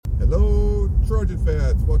Trojan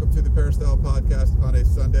fans, welcome to the Peristyle Podcast on a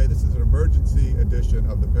Sunday. This is an emergency edition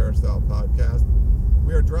of the Peristyle Podcast.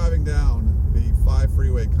 We are driving down the 5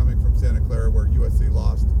 freeway coming from Santa Clara, where USC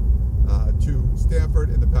lost to Stanford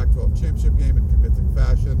in the Pac-12 championship game in convincing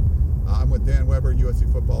fashion. I'm with Dan Weber,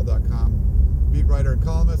 USCFootball.com, beat writer and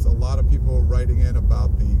columnist. A lot of people writing in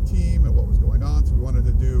about the team and what was going on, so we wanted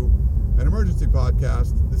to do an emergency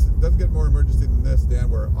podcast. This doesn't get more emergency than this, Dan.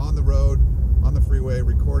 We're on the road, on the freeway,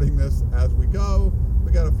 recording this as we go.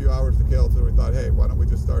 We got a few hours to kill, so we thought, hey, why don't we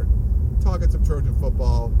just start talking some Trojan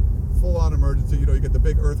football, full-on emergency. You know, you get the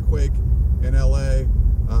big earthquake in LA,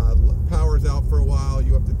 power's out for a while,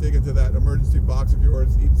 you have to dig into that emergency box of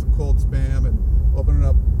yours, eat some cold Spam and opening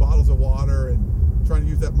up bottles of water and trying to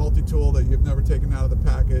use that multi-tool that you've never taken out of the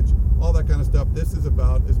package, all that kind of stuff. This is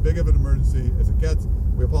about as big of an emergency as it gets.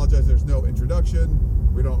 We apologize, there's no introduction.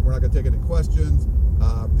 We're not going to take any questions.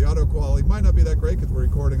 The audio quality might not be that great because we're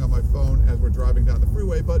recording on my phone as we're driving down the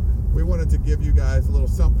freeway, but we wanted to give you guys a little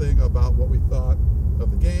something about what we thought of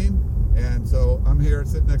the game. And so I'm here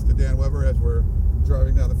sitting next to Dan Weber as we're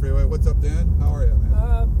driving down the freeway. What's up, Dan? How are you, man?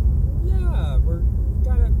 Yeah, we're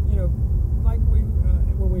kind of, like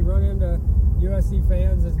when we run into USC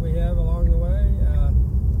fans as we have along the way,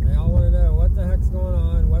 they all want to know what the heck's going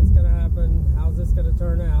on, what's going to happen, how's this going to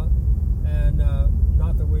turn out. And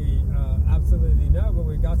not that we absolutely know, but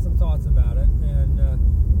we've got some thoughts about it.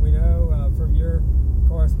 And we know from your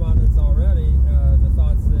correspondence already the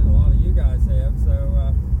thoughts that a lot of you guys have.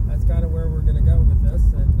 So that's kind of where we're going to go with this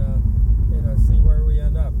and, see where we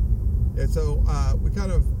end up. Yeah, so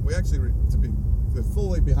we actually, to be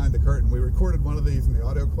fully behind the curtain, we recorded one of these and the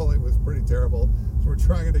audio quality was pretty terrible. So we're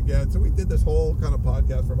trying it again. So we did this whole kind of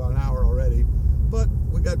podcast for about an hour already. But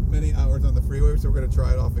we got many hours on the freeway, so we're going to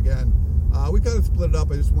try it off again. We kind of split it up.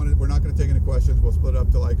 We're not going to take any questions. We'll split it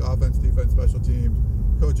up to like offense, defense, special teams,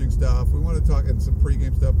 coaching stuff. We want to talk in some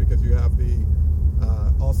pregame stuff because you have the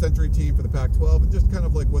all-century team for the Pac-12 and just kind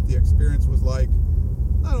of like what the experience was like,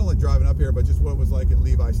 not only driving up here, but just what it was like at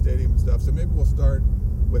Levi Stadium and stuff. So maybe we'll start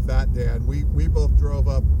with that, Dan. We both drove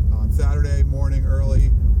up on Saturday morning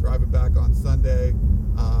early, driving back on Sunday.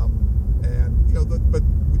 But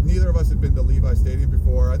neither of us had been to Levi Stadium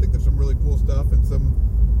before. I think there's some really cool stuff and some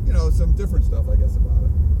different stuff, I guess, about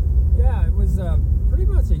it. Yeah, it was pretty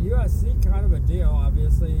much a USC kind of a deal.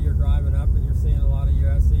 Obviously, you're driving up and you're seeing a lot of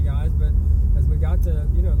USC guys, but as we got to,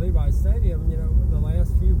 Levi Stadium, the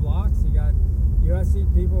last few blocks, you got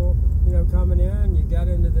USC people, coming in. You get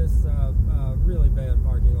into this really bad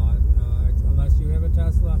parking lot, unless you have a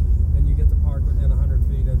Tesla and you get to park within 100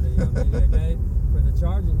 feet of the media gate for the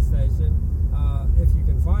charging station, if you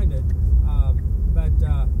can find it. But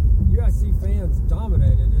USC fans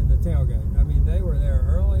dominated in the tailgate. I mean, they were there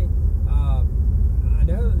early. I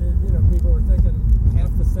know that, people were thinking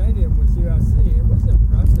half the stadium was USC. It was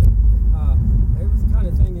impressive. It was the kind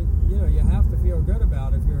of thing that, you have to feel good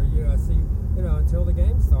about if you're a USC. Until the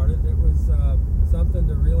game started, it was something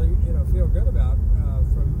to really, feel good about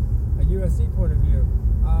from a USC point of view.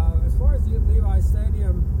 As far as the Levi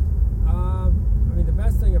Stadium, the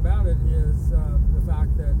best thing about it is the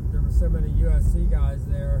fact that there were so many USC guys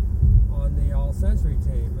there on the All-Century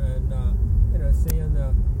team, and seeing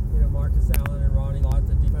the Marcus Allen and Ronnie Lott,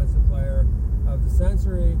 the defensive player of the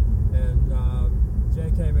century, and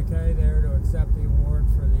J.K. McKay there to accept the award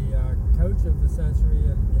for the coach of the century,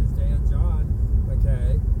 and his dad John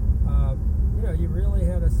McKay. You really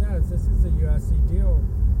had a sense this is a USC deal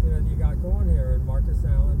that you got going here, and Marcus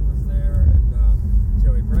Allen was there, and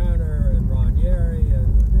Joey Browner and Ron Yeri,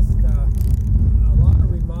 and just a lot of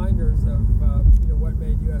reminders of what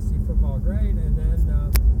made USC football great. And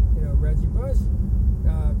then Reggie Bush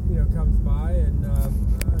comes by and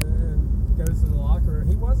goes to the locker room.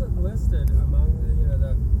 He wasn't listed among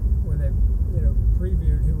when they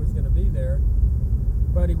previewed who was going to be there,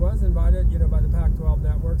 but he was invited by the Pac-12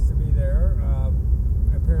 networks to be there.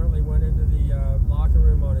 Apparently went into the locker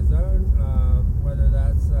room on his own. Whether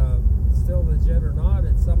that's still legit or not,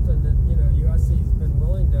 it's something that USC's been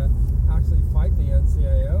willing to actually fight the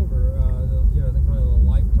NCAA over. The kind of the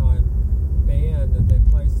lifetime ban that they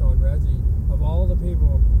placed on Reggie. Of all the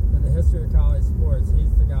people in the history of college sports,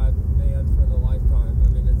 he's the guy banned for the lifetime. I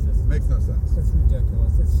mean, it's just makes no sense. It's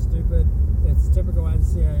ridiculous. It's stupid. It's typical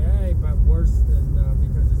NCAA, but worse than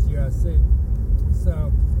because it's USC.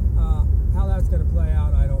 So how that's going to play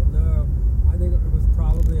out, I don't know. I think it was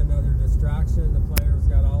probably another distraction. The players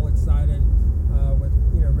got all excited with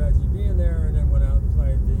Reggie being there, and then went out and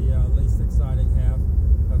played the least exciting half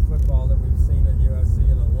of football that we've seen at USC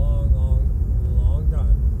in a long, long, long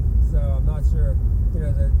time. So I'm not sure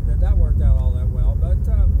that worked out all that well, but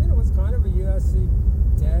it was kind of a USC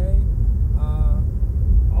day.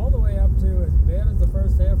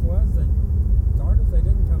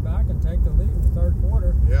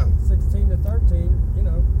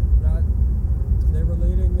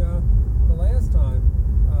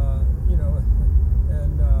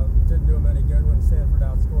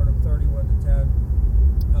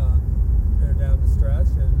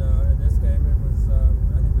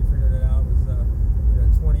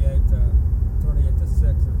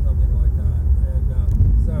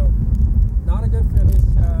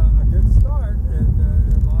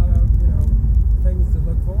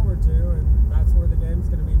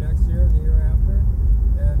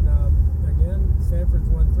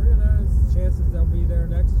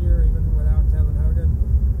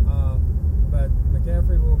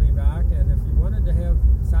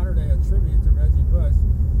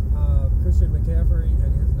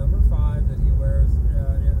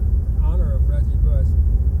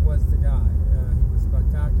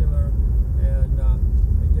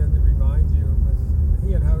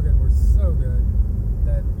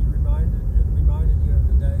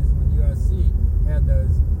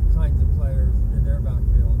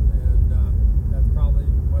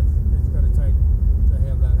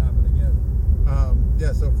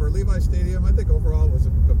 Stadium. I think overall it was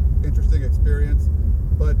an interesting experience,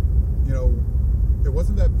 but it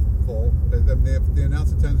wasn't that full. They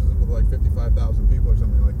announced attendance was like 55,000 people or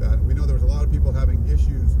something like that. We know there was a lot of people having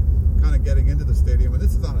issues kind of getting into the stadium, and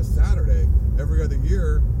this is on a Saturday. Every other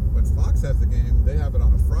year, when Fox has the game, they have it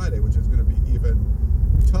on a Friday, which is going to be even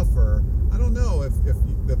tougher. I don't know if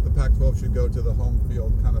the Pac-12 should go to the home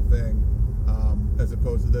field kind of thing as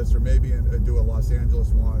opposed to this, or maybe do a Los Angeles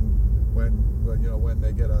one when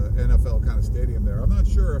they get a NFL kind of stadium there. I'm not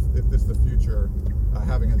sure if this is the future,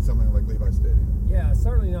 having it something like Levi Stadium. Yeah,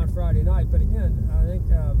 certainly not Friday night. But again, I think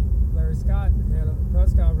Larry Scott had a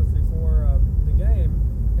press conference before the game,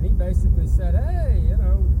 and he basically said, "Hey,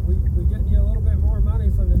 we getting you a little bit more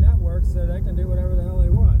money from the network, so they can do whatever the hell they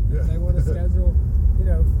want. Yeah. If they want to schedule,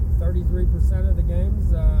 33% of the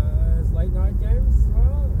games as late night games,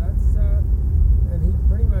 well, that's." And he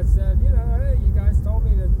pretty much said, "Hey, you guys told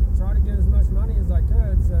me to try to get as much money as I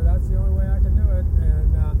could, so that's the only way I can do it.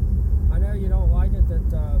 And I know you don't like it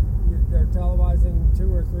that they're televising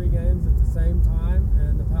 2 or 3 games at the same time,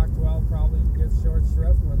 and the Pac-12 probably gets short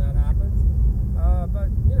shrift when that happens.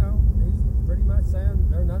 But he's pretty much saying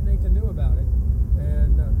there's nothing they can do about it,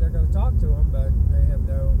 and they're going to talk to him, but they have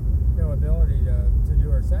no ability to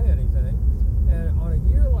do or say anything. And on a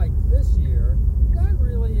year like this year, that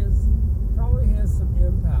really probably has some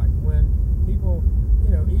impact when people,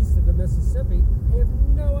 east of the Mississippi have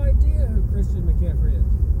no idea who Christian McCaffrey is.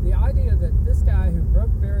 The idea that this guy who broke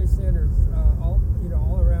Barry Sanders'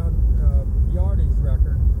 all-around yardage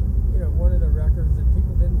record, one of the records that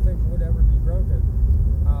people didn't think would ever be broken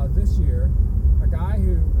this year, a guy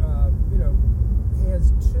who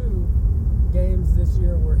has 2 games this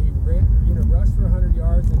year where he rushed for 100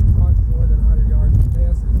 yards and caught more than 100 yards in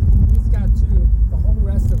passes. He's got 2. The whole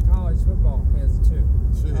rest of college football has 2.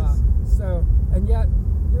 And yet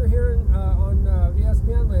you're hearing on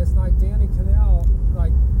ESPN last night, Danny Cannell,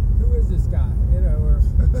 like, who is this guy? Or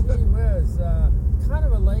gee whiz, kind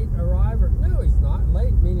of a late arriver. No, he's not.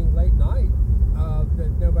 Late meaning late night,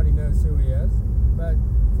 that nobody knows who he is. But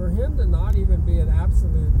for him to not even be an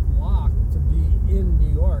absolute lock to be in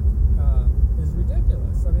New York is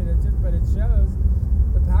ridiculous. I mean, but it shows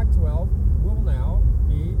the Pac-12 will now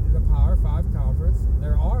be the Power 5 conference.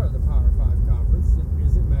 There are the Power 5 conference. It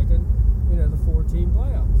isn't making, the 4-team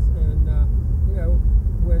playoffs. And,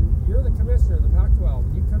 when you're the commissioner of the Pac-12,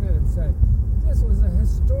 and you come in and say, this was a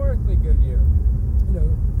historically good year.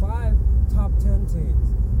 5 top 10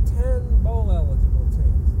 teams, 10 bowl-eligible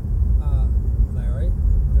teams. Larry,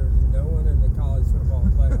 there's no one in the college football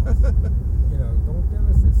playoffs. Don't give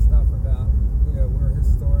us this stuff about, we're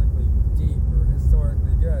historically deep or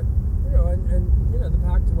historically good. The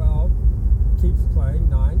Pac-12 keeps playing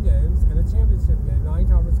 9 games and a championship game, 9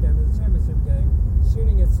 conference games and a championship game,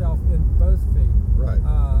 shooting itself in both feet. Right.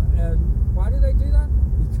 And why do they do that?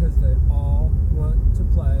 Because they all want to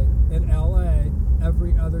play in L.A.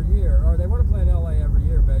 every other year, or they want to play in L.A. every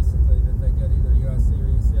year, basically, that they get either USC or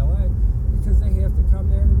UCLA, because they have to come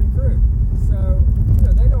there to recruit. So,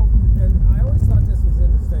 they don't, and I always thought this was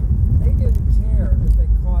interesting, they didn't care if they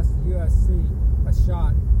cost USC a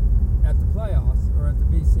shot at the playoffs or at the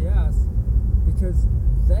BCS, because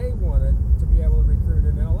they wanted to be able to recruit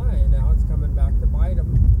in LA, and now it's coming back to bite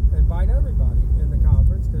them and bite everybody in the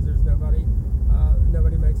conference, because there's nobody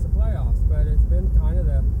makes the playoffs. But it's been kind of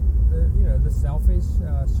the selfish,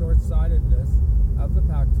 short-sightedness of the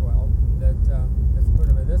Pac-12 that has put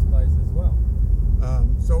them in this place as well.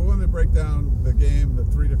 So we want to break down the game, the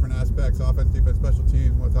 3 different aspects: offense, defense, special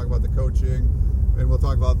teams. We want to talk about the coaching, and we'll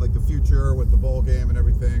talk about the future with the bowl game and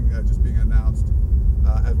everything just being announced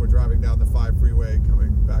as we're driving down the 5 freeway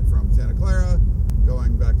coming back from Santa Clara,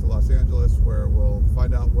 going back to Los Angeles, where we'll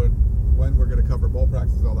find out when we're going to cover bowl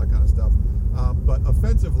practices, all that kind of stuff. But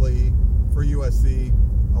offensively for USC,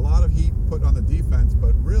 a lot of heat put on the defense,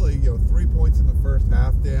 but really, 3 points in the first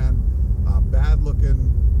half, Dan.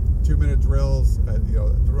 Bad-looking 2-minute drills,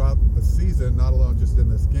 throughout the season, not alone just in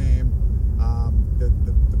this game.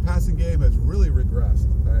 The passing game has really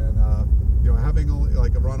regressed, and having only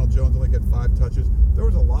like a Ronald Jones only get 5 touches, there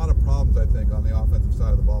was a lot of problems, I think, on the offensive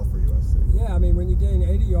side of the ball for USC. Yeah, I mean, when you gain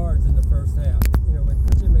 80 yards in the first half, when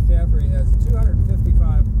Christian McCaffrey has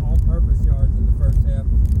 255 all-purpose yards in the first half,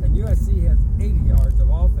 and USC has 80 yards of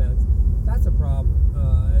offense, that's a problem.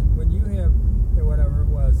 And when you have, whatever it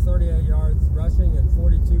was, 38 yards rushing and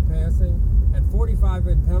 42 passing and 45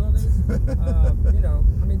 in penalties,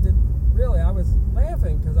 really, I was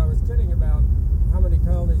laughing because I was kidding about how many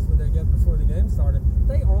penalties would they get before the game started.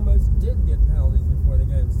 They almost did get penalties before the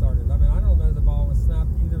game started. I mean, I don't know the ball was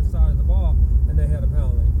snapped either side of the ball, and they had a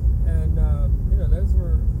penalty. And those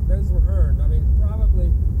were earned. I mean,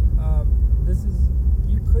 probably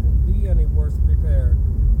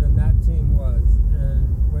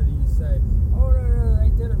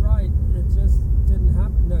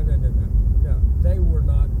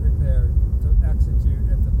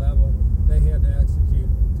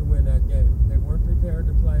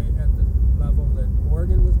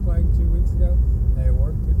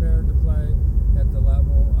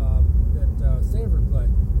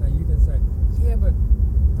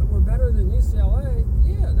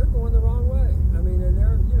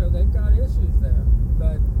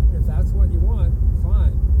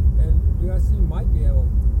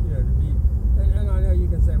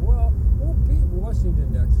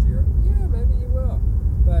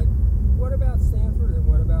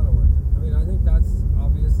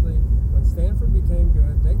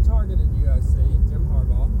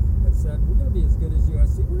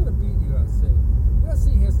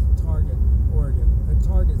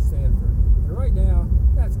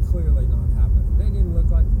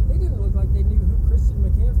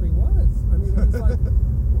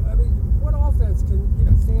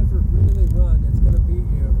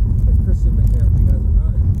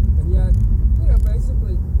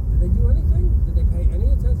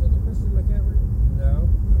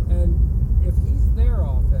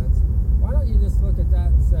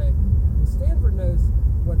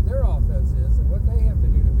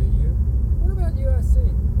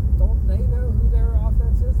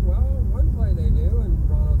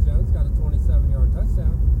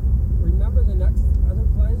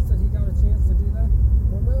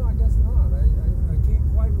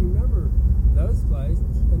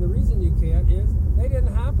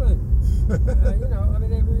I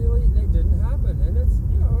mean, they didn't happen. And it's,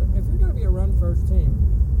 if you're going to be a run-first team,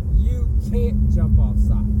 you can't jump off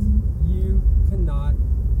sides. You cannot,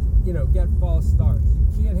 get false starts.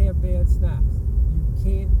 You can't have bad snaps. You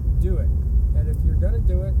can't do it. And if you're going to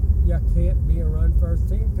do it, you can't be a run-first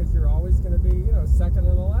team because you're always going to be, second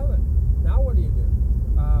and 11. Now what do you do?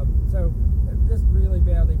 So just really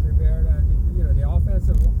badly prepared. The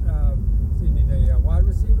offensive, the wide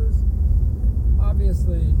receivers,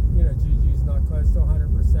 obviously, Juju's not close to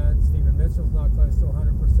 100%. Stephen Mitchell's not close to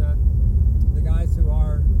 100%. The guys who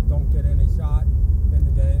don't get any shot in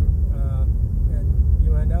the game. And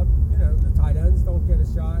you end up, the tight ends don't get a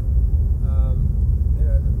shot.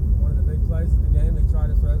 One of the big plays of the game, they try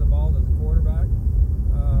to throw the ball to the quarterback.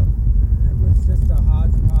 It was just a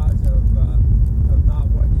hodgepodge of not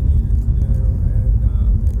what you needed to do,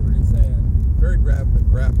 and it's pretty sad. Very grab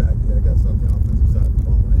baggy, I guess, on the offensive side of the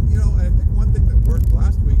ball. And, I think one thing that worked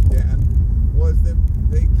last week, Dan, was that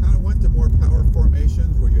they kind of went to more power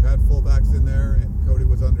formations where you had fullbacks in there and Cody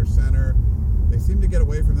was under center. They seemed to get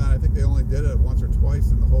away from that. I think they only did it once or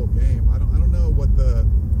twice in the whole game. I don't know what the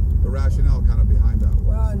rationale kind of behind that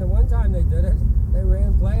was. Well, and the one time they did it, they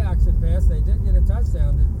ran play action pass. They did get a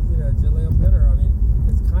touchdown to Jaleel Pinner. I mean,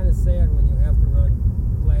 it's kind of sad when you have to run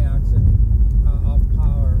play action off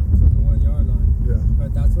power from the 1 yard line. Yeah.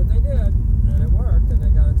 But that's what they did, and it worked, and they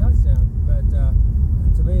got a touchdown. But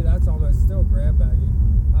to me, that's almost still grab baggy.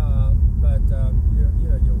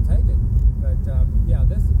 You'll take it. But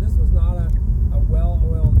this was not a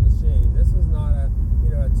well-oiled machine. This was not a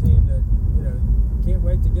team that can't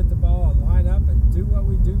wait to get the ball and line up and do what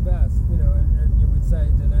we do best. And you would say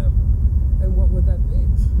to them, and what would that be?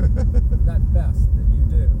 That best that you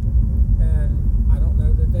do. And I don't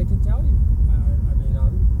know that they can tell you.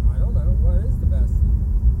 I don't know what is the best.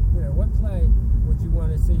 What play would you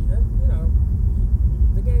want to see? And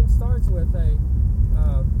the game starts with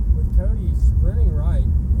with Cody sprinting right,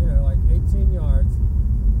 like 18 yards,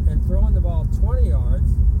 and throwing the ball 20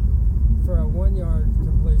 yards for a 1 yard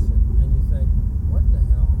completion, and you think, what the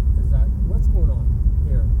hell is that? What's going on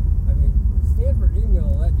here? I mean, Stanford isn't going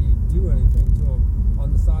to let you do anything to them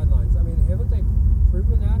on the sidelines. I mean, haven't they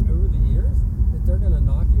proven that over the years that they're going to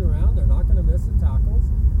knock you around? They're not going to miss the tackles.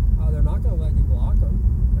 They're not going to let you block them.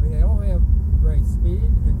 I mean, they don't have great speed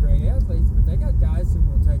and great athletes, but they got guys who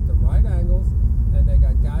will take the right angles, and they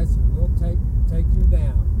got guys who will take you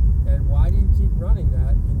down. And why do you keep running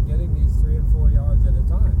that and getting these 3 and 4 yards at a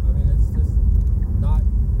time? I mean, it's just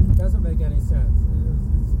it doesn't make any sense.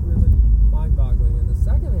 It's really mind-boggling. In the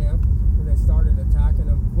second half, when they started attacking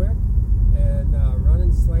them quick and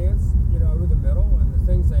running slants, over the middle, and the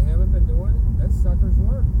things they haven't been doing, those suckers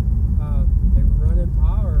work. They were running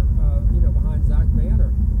power, behind Zach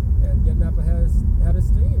Banner and getting up ahead of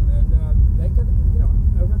steam, and they could,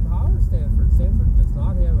 overpower Stanford. Stanford does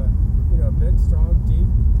not have a big, strong, deep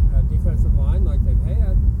defensive line like they've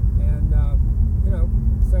had, and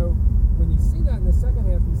so when you see that in the second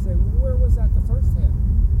half, you say, well, where was that the first half?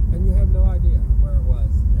 And you have no idea where it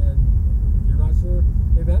was, and you're not sure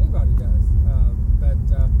if anybody does.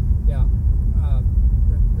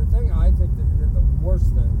 The thing I think that the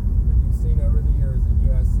worst thing that you've seen over the years at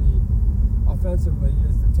USC offensively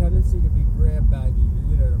is the tendency to be grab baggy,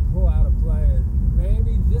 to pull out a play and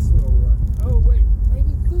maybe this will work. Oh wait,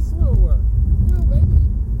 maybe this will work. No, maybe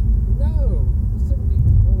no. You shouldn't be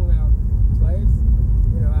pulling out plays,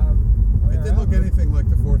 out of wherever. It didn't look anything like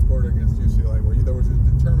the fourth quarter against UCLA, where there was a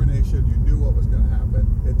determination. You knew what was going to happen.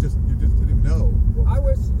 You just didn't even know. I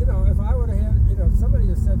wish, if I would have had, if somebody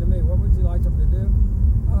had said to me, what would you like them to do?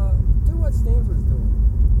 Do what Stanford's doing.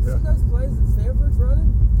 Yeah. See those plays that Stanford's running?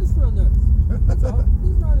 Just run those. That's all.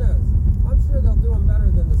 Just run those. I'm sure they'll do them better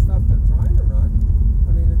than the stuff they're trying to run.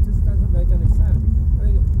 I mean, it just doesn't make any sense. I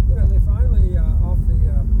mean, they finally, off the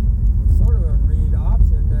sort of a read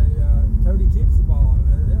option, Cody keeps the ball,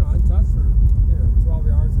 untouched for, 12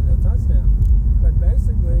 yards and a touchdown. But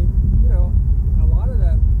basically, a lot of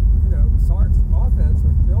that, Sark's offense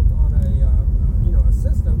was built on a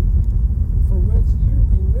system for which you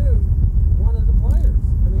removed one of the players.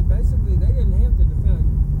 I mean, basically, they didn't have to defend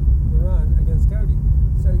the run against Cody.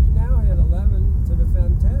 So you now had 11 to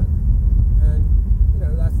defend 10. And,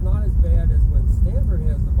 that's not as bad as when Stanford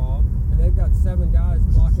has the ball, and they've got 7 guys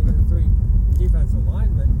blocking your 3 defensive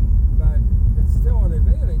linemen, but it's still an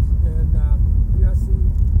advantage. And USC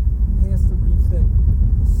has to rethink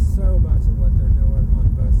so much of what they're doing on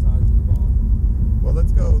both sides of the ball. Well,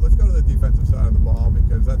 let's go to the defensive side of the ball,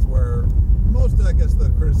 because that's where most, I guess, the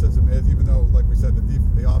criticism is, even though, like we said,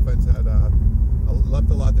 the offense had left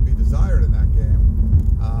a lot to be desired in that game.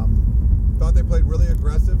 Thought they played really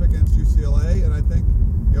aggressive against UCLA, and I think,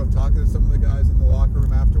 talking to some of the guys in the locker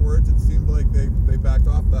room afterwards, it seemed like they backed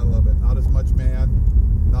off that a little bit. Not as much man,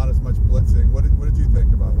 not as much blitzing. What did you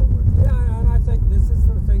think about what went? Yeah, and I think this is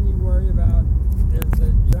the thing you worry about is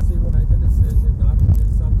that USC will make a decision not to do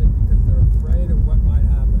something because they're afraid of what might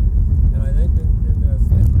happen. And I think in the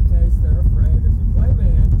Stanford case, they're afraid if you play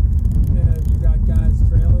man and you got guys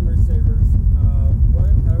trailing receivers,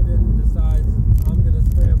 what if Hogan decides I'm going to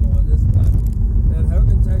scramble on this play? And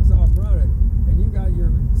Hogan takes off running, and you got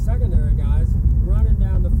your secondary guys running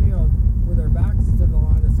down the field with their backs to the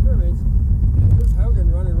line of scrimmage, and here's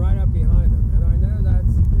Hogan running right up behind them. And I know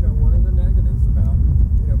that's one of the negatives about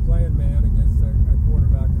playing man against a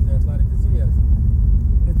quarterback as athletic as he is.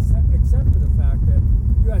 Except for the fact that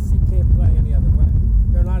USC can't play any other way.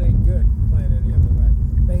 They're not any good playing any other way.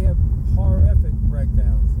 They have horrific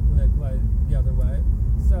breakdowns when they play the other way.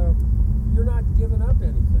 So you're not giving up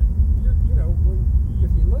anything. If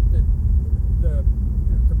you looked at the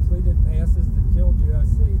completed passes that killed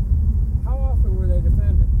USC, how often were they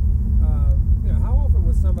defended? How often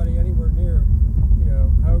was somebody anywhere near,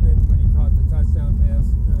 Hogan when he caught the touchdown pass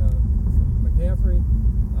from McCaffrey?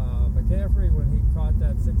 McCaffrey when he caught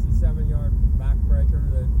that 67-yard backbreaker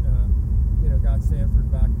that got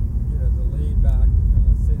Stanford back, the lead back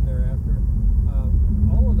soon thereafter.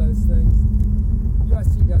 All of those things,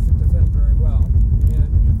 USC doesn't defend very well. And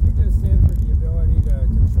if you give Stanford the ability to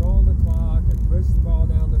control the clock and push the ball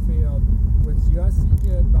down the field, which USC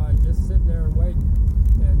did by just sitting there and waiting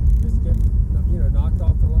and just getting knocked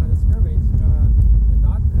off the line of scrimmage and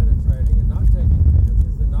not penetrating and not taking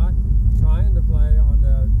chances and not trying to play on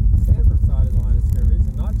the Stanford side of the line of scrimmage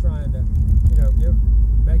and not trying to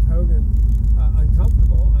make Hogan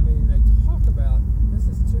uncomfortable. I mean, they talk about, this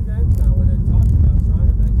is 2 games now where they've talked about trying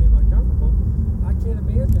to make him uncomfortable. I can't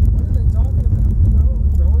imagine, what are they talking about?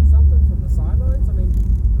 Throwing something from the sidelines? I mean,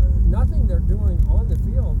 nothing they're doing on the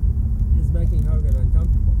field is making Hogan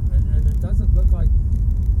uncomfortable. And it doesn't look like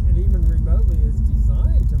it even remotely is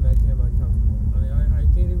designed to make him uncomfortable. I mean, I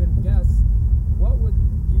can't even guess what would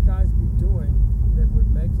you guys be doing that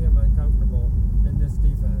would make him uncomfortable in this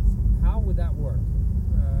defense. How would that work?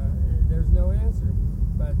 There's no answer.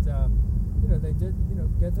 But, they did,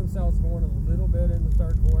 get themselves going a little bit in the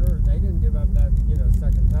third quarter. They didn't give up that,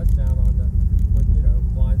 second touchdown on the,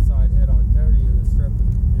 blindside hit on Cody in the strip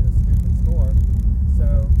and, scoop and score.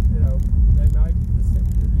 So, they might,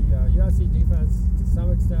 the USC defense to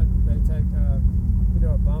some extent may take, a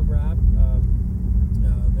bum rap.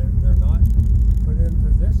 They're not put in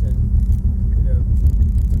position,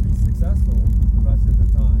 to be successful much of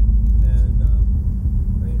the time. And,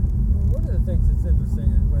 one of the things that's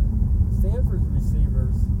interesting is when Stanford's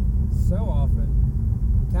receivers so often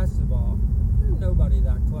catch the ball, there's nobody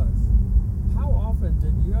that close. How often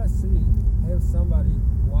did USC have somebody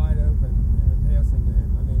wide open in the passing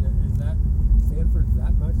game? I mean, is that Stanford's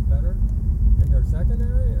that much better in their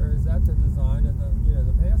secondary, or is that the design of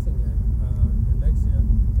the passing game? It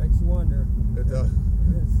makes you wonder. It does.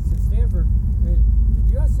 Stanford, did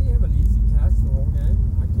USC have an easy catch the whole game?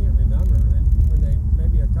 I can't remember. And when they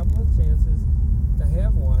maybe a couple of chances to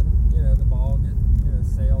have one, the ball get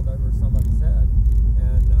sailed over somebody's head,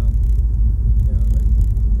 and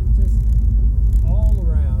it just all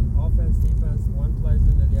around offense, defense, one plays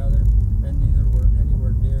into the other, and neither were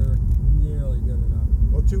anywhere nearly good enough.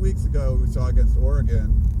 Well, 2 weeks ago we saw against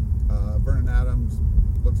Oregon, Vernon Adams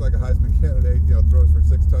looks like a Heisman candidate. Throws for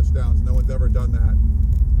 6 touchdowns. No one's ever done that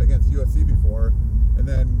against USC before. And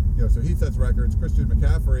then so he sets records. Christian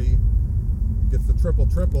McCaffrey gets the triple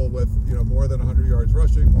with more than 100 yards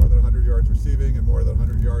rushing, more than 100 yards receiving, and more than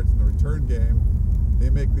 100 yards in the return game. They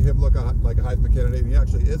make him look like a Heisman candidate, and he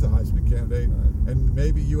actually is a Heisman candidate. Right. And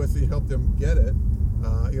maybe USC helped him get it.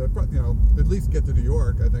 At least get to New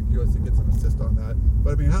York. I think USC gets an assist on that.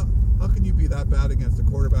 But I mean, how can you be that bad against a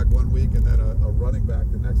quarterback one week and then a running back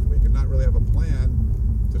the next week and not really have a plan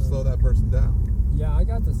to slow that person down? Yeah, I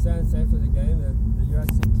got the sense after the game that the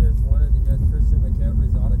USC kids wanted to get Christian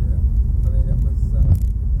McCaffrey's autograph. I mean, it was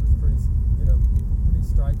pretty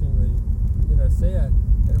strikingly, sad.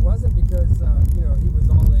 And it wasn't because, he was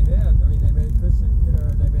all they had. I mean, they made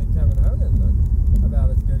they made Kevin Hogan look about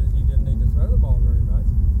as good as he didn't need to throw the ball very much.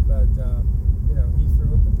 But, he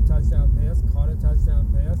threw a touchdown pass, caught a touchdown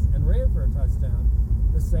pass, and ran for a touchdown,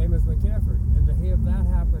 the same as McCaffrey. And to have that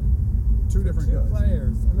happen, two different guys.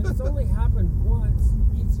 Players. I mean, it's only happened once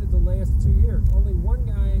each of the last 2 years. Only one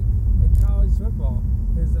guy in college football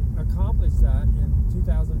has accomplished that in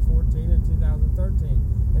 2014 and 2013.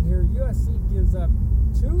 And here USC gives up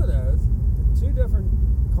 2 of those to 2 different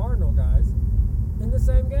Cardinal guys in the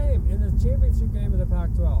same game, in the championship game of the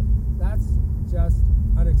Pac-12. That's just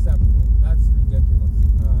unacceptable. That's ridiculous.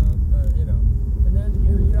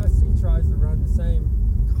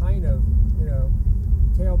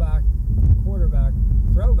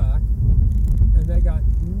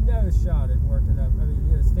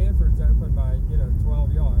 by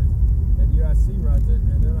 12 yards, and USC runs it,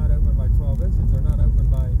 and they're not open by 12 inches. They're not open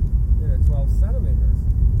by 12 centimeters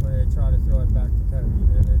when they try to throw it back to Cody,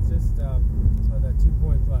 and it's just on that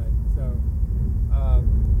 2-point play. So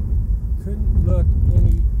couldn't look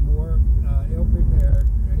any more ill-prepared,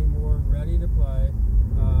 any more ready to play,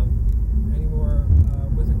 any more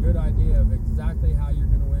with a good idea of exactly how you're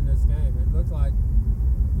going to win this game. It looked like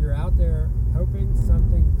you're out there hoping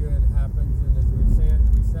something good happens, and as we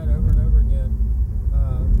said over and over again,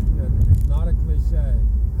 it's not a cliche.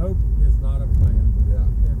 Hope is not a plan.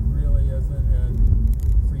 Yeah. It really isn't, and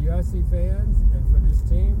for USC fans and for this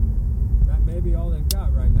team, that may be all they've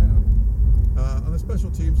got right now. On the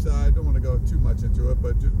special team side, I don't want to go too much into it,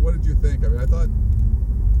 but just what did you think? I mean, I thought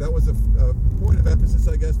that was a point of emphasis,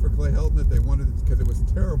 I guess, for Clay Helton, that they wanted it because it was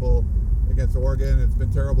terrible against Oregon. It's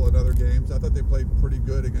been terrible in other games. I thought they played pretty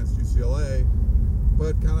good against UCLA,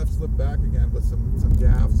 but kind of slipped back again with some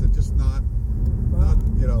gaffes and just not.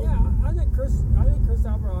 Yeah, I think Chris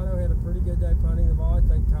Alvarado had a pretty good day punting the ball. I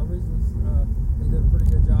think coverage was they did a pretty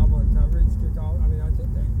good job on coverage, kickoff. I mean, I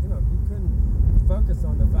think they you couldn't focus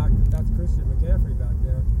on the fact that that's Christian McCaffrey back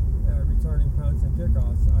there returning punts and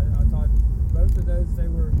kickoffs. I thought both of those they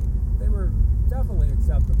were definitely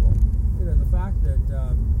acceptable. The fact that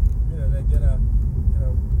they get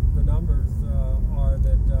the numbers are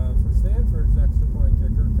that for Stanford's extra point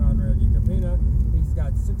kicker Conrad Ukapina, he's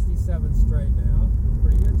got 67 straight now.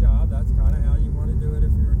 Pretty good job. That's kind of how you want to do it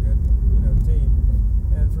if you're a good team.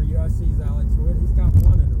 And for USC's Alex Wood, he's got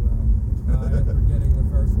one in a row after getting the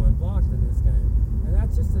first one blocked in this game. And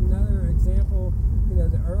that's just another example.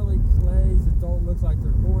 The early plays that don't look like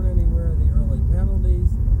they're going anywhere, the early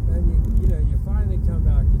penalties, then you finally come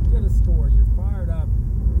back, you get a score, you're fired up,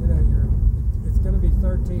 it's going to be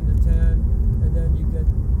 13-10, and then you get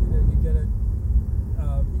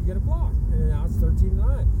a block, and now it's 13-9,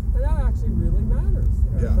 and that actually really matters.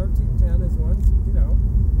 13-10 is one,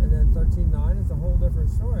 and then 13-9 is a whole different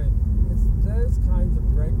story. It's those kinds of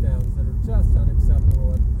breakdowns that are just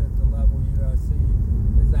unacceptable at the level USC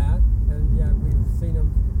is at, and yet we've seen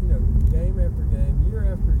them, game after game,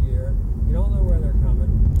 year after year. You don't know where they're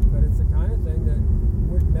coming, but it's the kind of thing that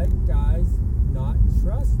would make guys not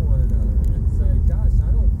trust one another and say, gosh,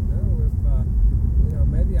 I don't know if,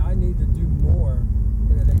 maybe I need to do more.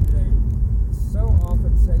 They so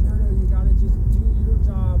often say, no, you got to just do your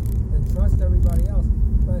job and trust everybody else.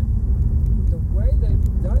 But the way they've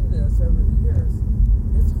done this over the years,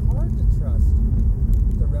 it's hard to trust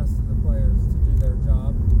the rest of the players to do their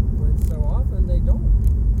job when so often they don't.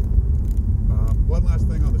 One last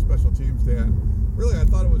thing on the special teams, Dan. Really, I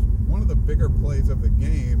thought it was one of the bigger plays of the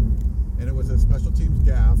game, and it was a special teams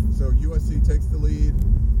gaffe. So USC takes the lead.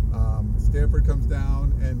 Stanford comes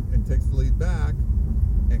down and takes the lead back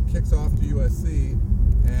and kicks off to USC,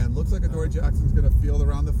 and looks like Adoree Jackson's going to field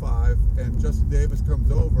around the 5, and Justin Davis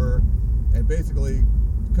comes over and basically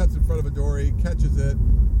cuts in front of Adoree, catches it.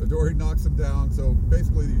 Adoree knocks him down. So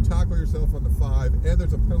basically you tackle yourself on the 5, and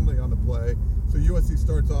there's a penalty on the play. So USC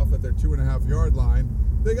starts off at their 2.5-yard line.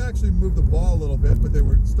 They actually moved the ball a little bit, but they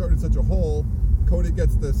were starting such a hole. Cody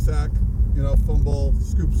gets the sack, fumble,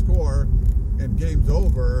 scoop, score, and game's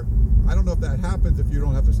over. I don't know if that happens if you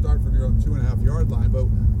don't have to start from your own 2.5-yard line, but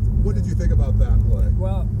what did you think about that play?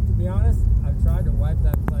 Well, to be honest, I've tried to wipe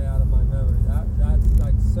that play out of my memory. That's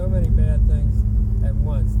like so many bad things at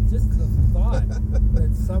once. Just the thought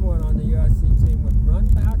that someone on the USC team would run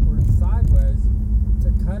backwards, sideways, to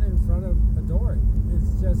cut in front of Adoree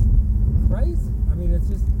is just crazy. I mean, it's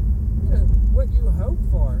just, what you hope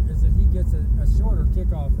for is that he gets a shorter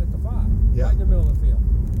kickoff at the 5, right in the middle of the field.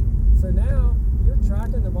 So now you're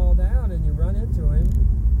tracking the ball down and you run into him,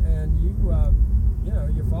 and you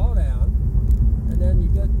fall down, and then you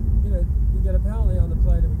get a penalty on the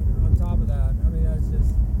play on top of that. I mean, that's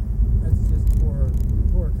just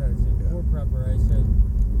poor coaching, poor preparation,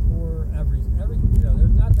 poor every.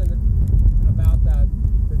 There's nothing about that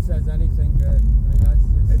says anything good. I mean, that's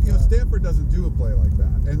just. And, Stanford doesn't do a play like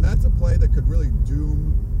that, and that's a play that could really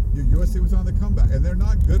doom. USC was on the comeback, and they're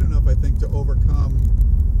not good enough, I think, to overcome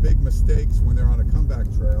big mistakes when they're on a comeback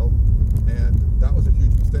trail, and that was a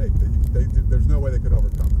huge mistake. There's no way they could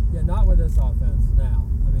overcome it. Yeah, not with this offense now.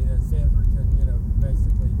 I mean, Stanford can,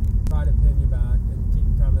 basically try to pin you back and keep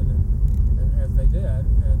coming, and as they did,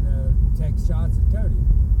 and take shots at Cody,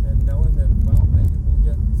 and knowing that, well, maybe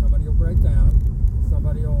somebody will break down,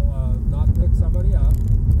 somebody will not pick somebody up,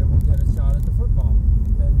 and we'll get a shot at the football.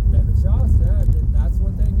 And David Shaw said that that's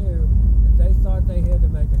what they knew, that they thought they had to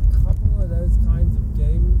make a couple of those kinds of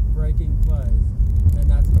game-breaking plays, and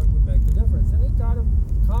that's what would make the difference. And he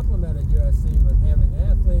complimented USC with having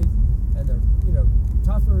athletes, and they're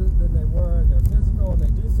tougher than they were, and they're physical, and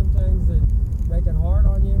they do some things that make it hard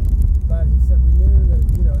on you. But he said we knew that,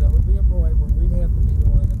 there would be a point where we'd have to be the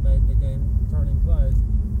one that made the game-turning plays,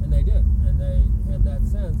 and they did. And they had that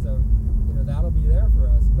sense of, that'll be there for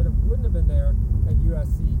us. But it wouldn't have been there had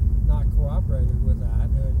USC not cooperated with that.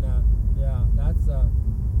 And,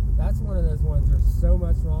 that's one of those ones, there's so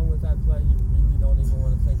much wrong with that play, you really don't even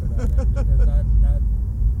want to think about it. Because that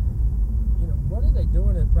what are they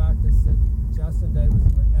doing in practice that Justin Davis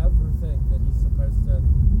would ever think that he's supposed to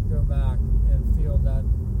go back and field that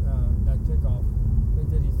kickoff? I mean,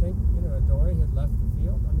 did he think, Adoree had left the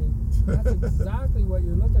field? I mean, that's exactly what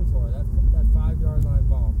you're looking for, that 5-yard line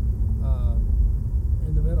ball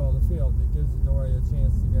in the middle of the field that gives Adoree a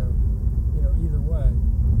chance to go, either way.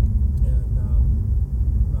 And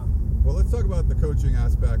well, let's talk about the coaching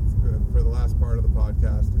aspect for the last part of the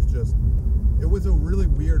podcast. It was a really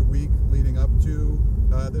weird week leading up to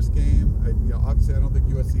this game. Obviously, I don't think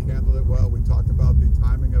USC handled it well. We talked about the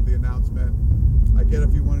timing of the announcement. I get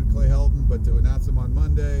if you wanted Clay Helton, but to announce him on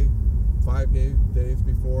Monday, 5 days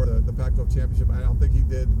before the Pac-12 championship, I don't think he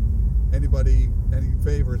did anybody any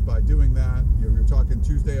favors by doing that. You're talking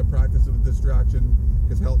Tuesday of practice of a distraction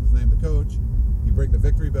because Helton's named the coach. You bring the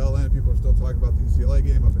victory bell in, and people are still talking about the UCLA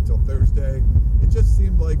game up until Thursday. It just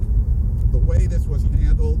seemed like the way this was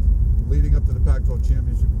handled leading up to the Pac-12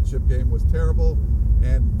 championship game was terrible,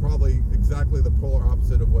 and probably exactly the polar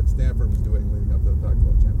opposite of what Stanford was doing leading up to the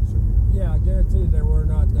Pac-12 championship game. Yeah, I guarantee there were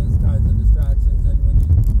not those kinds of distractions. And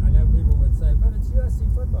I know people would say, but it's USC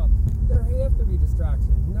football. There have to be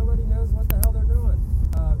distractions. Nobody knows what the hell they're doing.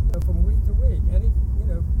 From week to week, any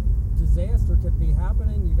disaster could be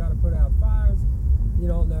happening. You got to put out fires. You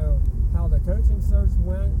don't know how the coaching search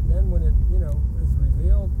went. Then when it is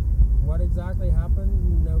revealed what exactly happened,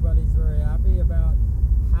 nobody's very happy about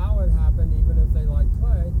how it happened, even if they like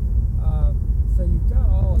Clay. So you've got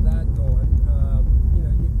all of that going.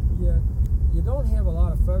 You don't have a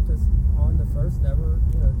lot of focus on the first ever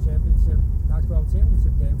Pac-12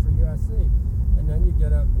 championship game for USC, and then you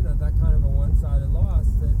get that kind of a one-sided loss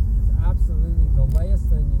that is absolutely the last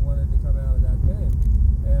thing you wanted to come out of that game,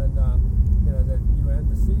 and that you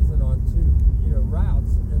end the season on two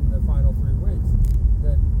routes in the final 3 weeks.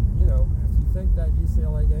 That if you think that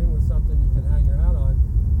UCLA game was something you can hang your hat on,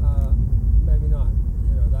 maybe not.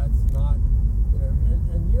 That's not.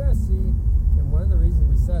 And USC, and one of the reasons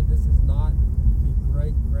we said this is not the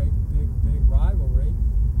great, big rivalry,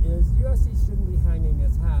 is USC shouldn't be hanging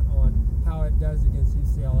its hat on how it does against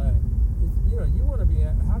UCLA. You want to be.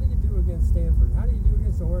 How do you do against Stanford? How do you do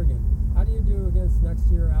against Oregon? How do you do against next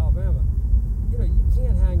year Alabama? You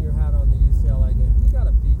can't hang your hat on the UCLA game. You got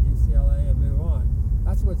to beat UCLA and move on.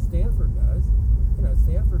 That's what Stanford does.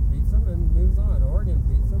 Stanford beats them and moves on. Oregon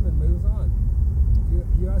beats them and moves on.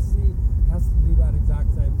 USC has to do that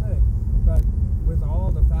exact same thing. But with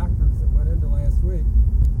all the factors that went into last week,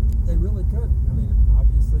 they really couldn't. I mean,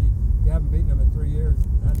 obviously, you haven't beaten them in 3 years.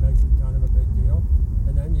 That makes it kind of a big deal.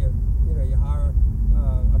 And then you hire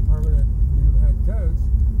a permanent new head coach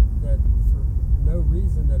that for no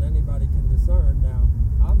reason that anybody can discern. Now,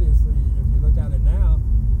 obviously, if you look at it now,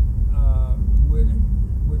 would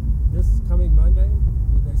this coming Monday,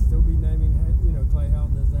 would they still be naming Clay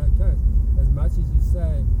Helton as the head coach? As much as you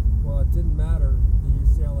say, well, it didn't matter, the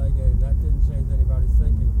UCLA game, that didn't change anybody's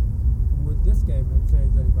thinking. Would this game have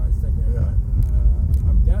changed anybody's thinking? Yeah.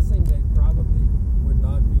 I'm guessing they probably would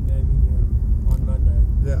not be naming him on Monday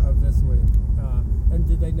of this week. And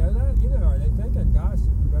did they know that? Are they thinking, gosh,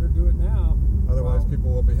 we better do it now? Otherwise, people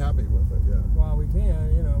will be happy with it, yeah. While we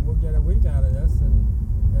can, we'll get a week out of this, and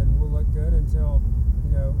we'll look good until,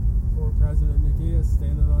 poor President Nikia is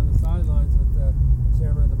standing on the sidelines with the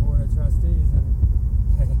chairman of the board of trustees, and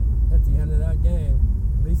at the end of that game,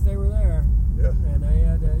 at least they were there. Yeah. And they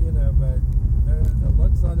had, but the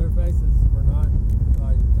looks on their faces were not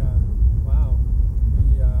like, wow,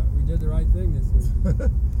 we did the right thing this week.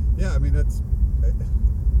 Yeah, I mean,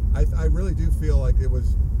 I really do feel like it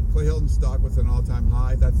was Clay Helton's stock was an all-time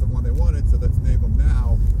high. That's the one they wanted, so let's name him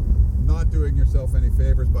now. Not doing yourself any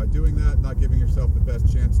favors by doing that, not giving yourself the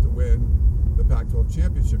best chance to win the Pac-12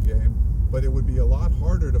 championship game, but it would be a lot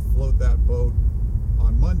harder to float that boat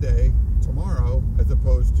on Monday, tomorrow, as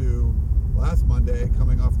opposed to last Monday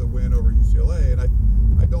coming off the win over UCLA, and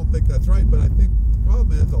I don't think that's right, but I think the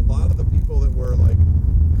problem is a lot of the people that were like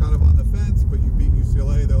kind of on the fence, but you beat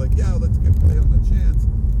UCLA, they're like, yeah, let's give Clay Helton a chance.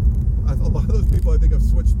 A lot of those people I think have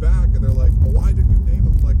switched back, and they're like, well, why did you name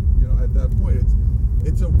him at that point?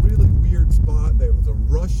 It's a really weird spot. There was a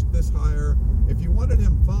rush this hire. If you wanted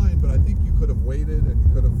him, fine, but I think you could have waited and you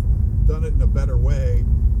could have done it in a better way.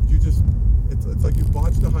 It's like you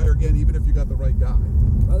botched the hire again, even if you got the right guy.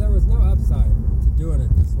 Well, there was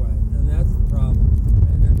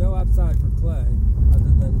upside for Clay,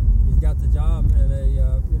 other than he's got the job and a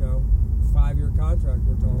 5-year contract,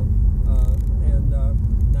 we're told, and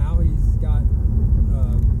now he's got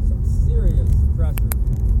some serious pressure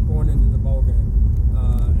going into the bowl game,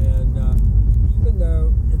 and even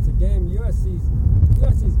though it's a game, USC's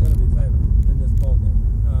going to be favored in this bowl game,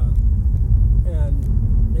 and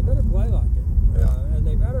they better play like it, and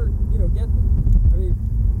they better get. I mean,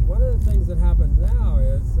 one of the things that happens now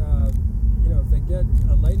is if they get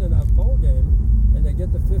a late enough bowl game and they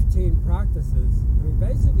get the 15 practices, I mean,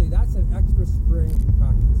 basically that's an extra spring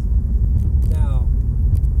practice. Now,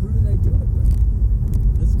 who do they do it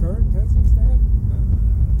with? This current coaching staff?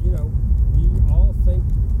 We all think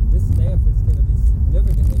this staff is going to be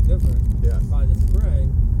significantly different by the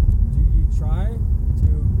spring. Do you try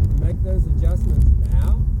to make those adjustments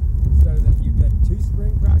now so that you get 2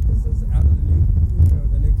 spring practices out of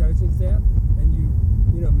the new coaching staff, and you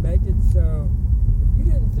make it so if you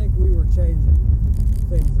didn't think we were changing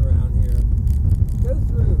things around here, go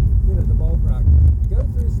through the bowl practice, go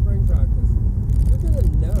through spring practice. You're going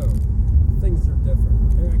to know things are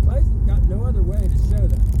different. And Clay's got no other way to show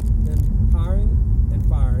that than hiring and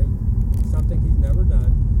firing, something he's never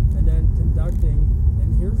done, and then conducting.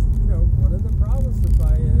 And here's one of the problems for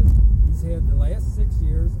Clay is he's had the last 6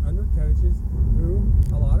 years under coaches who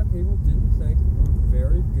a lot of people didn't think were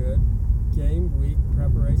very good game week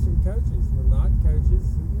preparation coaches. Were not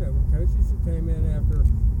coaches, coaches who came in after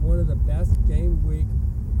one of the best game week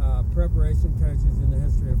preparation coaches in the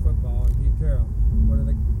history of football, and Pete Carroll. One of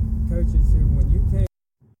the coaches who, when you came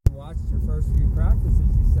and watched your first few practices,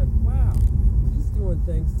 you said, wow, he's doing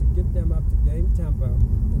things to get them up to game tempo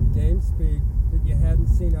and game speed that you hadn't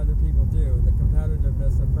seen other people do, and the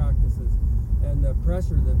competitiveness of practices and the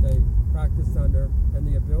pressure that they practiced under, and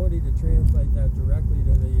the ability to translate that directly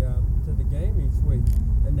to the game each week.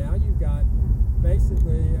 And now you've got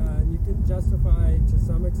basically, you can justify to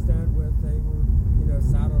some extent with they were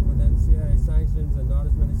saddled with NCAA sanctions and not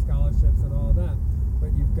as many scholarships and all that.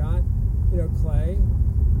 But you've got Clay.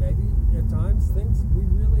 Maybe at times thinks we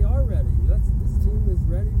really are ready. This team is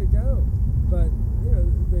ready to go. But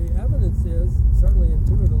the evidence is certainly in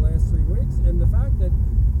 2 of the last 3 weeks, and the fact that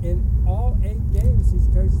in all 8 games he's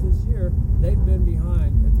coached this year, they've been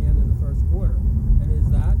behind at the end of the first quarter. And is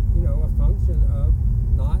that a function of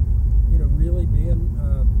not really being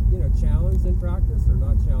challenged in practice, or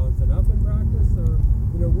not challenged enough in practice, or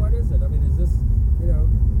what is it? I mean, is this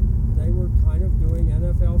they were kind of doing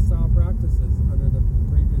NFL style practices under the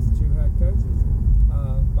previous 2 head coaches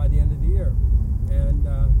by the end of the year, and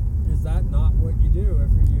is that not what you do if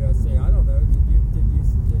you're USC? I don't know. Did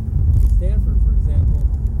Stanford, for example,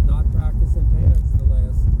 not practice in pants the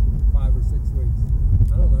last 5 or 6 weeks?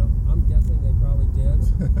 I don't know. I'm guessing they probably did,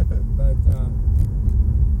 but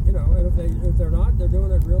and if they're not, they're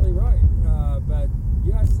doing it really right. But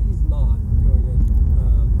USC's not doing it,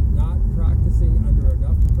 not practicing under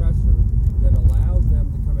enough pressure that allows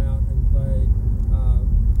them to come out and play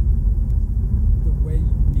the way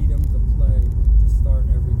you need them to play to start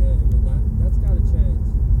every game, and that's got to change.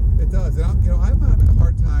 It does, and I'm having a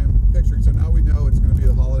hard time picturing. So now we know it's going to be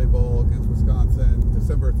the Holiday Bowl against Wisconsin,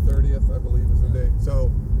 December 30th, I believe is the date.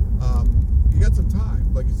 So you got some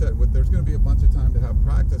time, like you said. There's going to be a bunch of time to have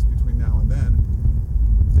practice between now and then.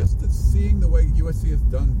 Just seeing the way USC has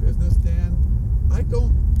done business, Dan, I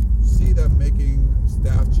don't see them making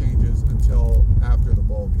staff changes until after the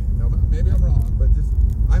bowl game. Now, maybe I'm wrong, but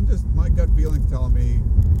my gut feeling's telling me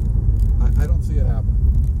I don't see it happening.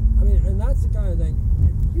 I mean, and that's the kind of thing.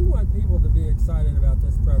 If you want people to be excited about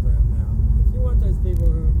this program now, if you want those people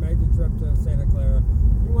who made the trip to Santa Clara,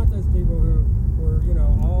 you want those people who were,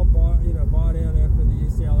 all bought in after the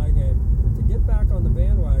UCLA game, to get back on the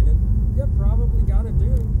bandwagon, you've probably got to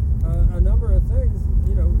do a number of things,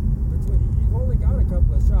 you've only got a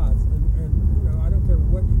couple of shots, and I don't care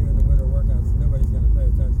what you do in the winter workouts, nobody's going to pay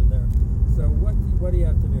attention there. So what do you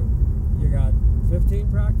have to do? You got 15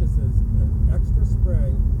 practices, an extra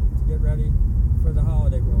spring to get ready for the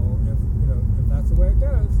Holiday Bowl, if that's the way it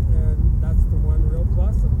goes, and that's the one real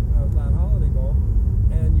plus of that Holiday Bowl.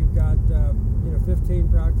 And you've got 15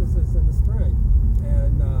 practices in the spring,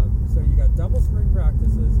 and so you got double spring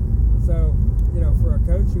practices. So for a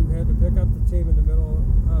coach who had to pick up the team in the middle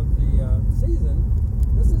of the season,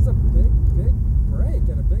 this is a big break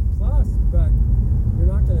and a big plus. But you're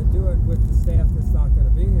not going to do it with the staff that's not going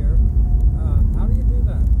to be here. How do you do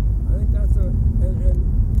that? I think that's and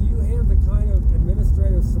do you have the kind of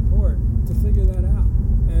administrative support to figure that out?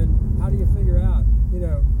 And how do you figure out,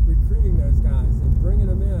 recruiting those guys and bringing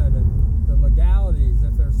them in, and the legalities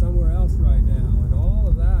if they're somewhere else right now, and all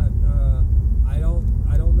of that?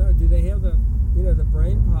 I don't know. Do they have the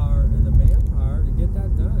brain power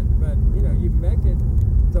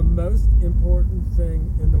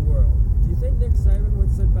thing in the world. Do you think Nick Saban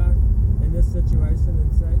would sit back in this situation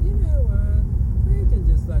and say, you know what, we can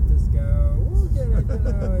just let this go. We'll get it,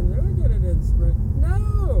 and we'll get it in spring.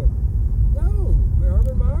 No.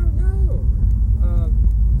 Urban Meyer, no.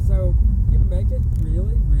 So you make it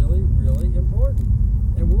really, really, really important.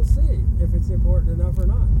 And we'll see if it's important enough or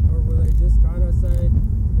not. Or will they just kind of say,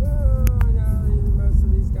 well, I know most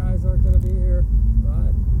of these guys aren't going to be here,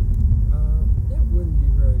 but it wouldn't be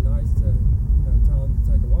very nice to, tell them to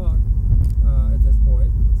take a walk at this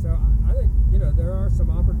point. So I think, there are some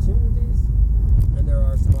opportunities, and there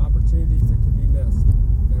are some opportunities that can be missed.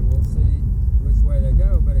 And we'll see which way they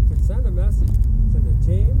go. But it could send a message to the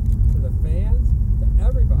team, to the fans, to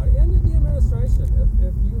everybody, and to the administration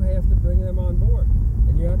if you have to bring them on board.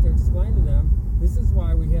 And you have to explain to them, this is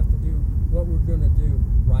why we have to do what we're going to do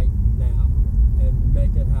right now and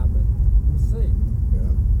make it happen. We'll see. Yeah.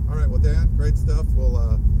 All right. Well, Dan, great stuff. We'll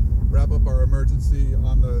wrap up our emergency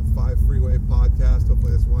on the 5 Freeway podcast.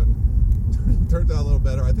 Hopefully this one turns out a little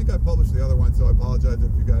better. I think I published the other one, so I apologize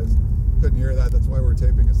if you guys couldn't hear that. That's why we're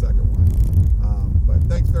taping a second one. But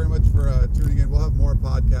thanks very much for tuning in. We'll have more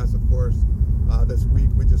podcasts, of course, this week.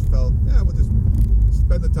 We just felt, we'll just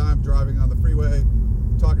spend the time driving on the freeway,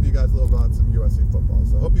 talking to you guys a little about some USC football.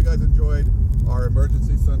 So hope you guys enjoyed our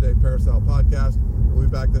Emergency Sunday Peristyle podcast. We'll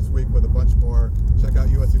be back this week with a bunch more. Check out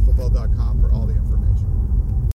uscfootball.com for all the information.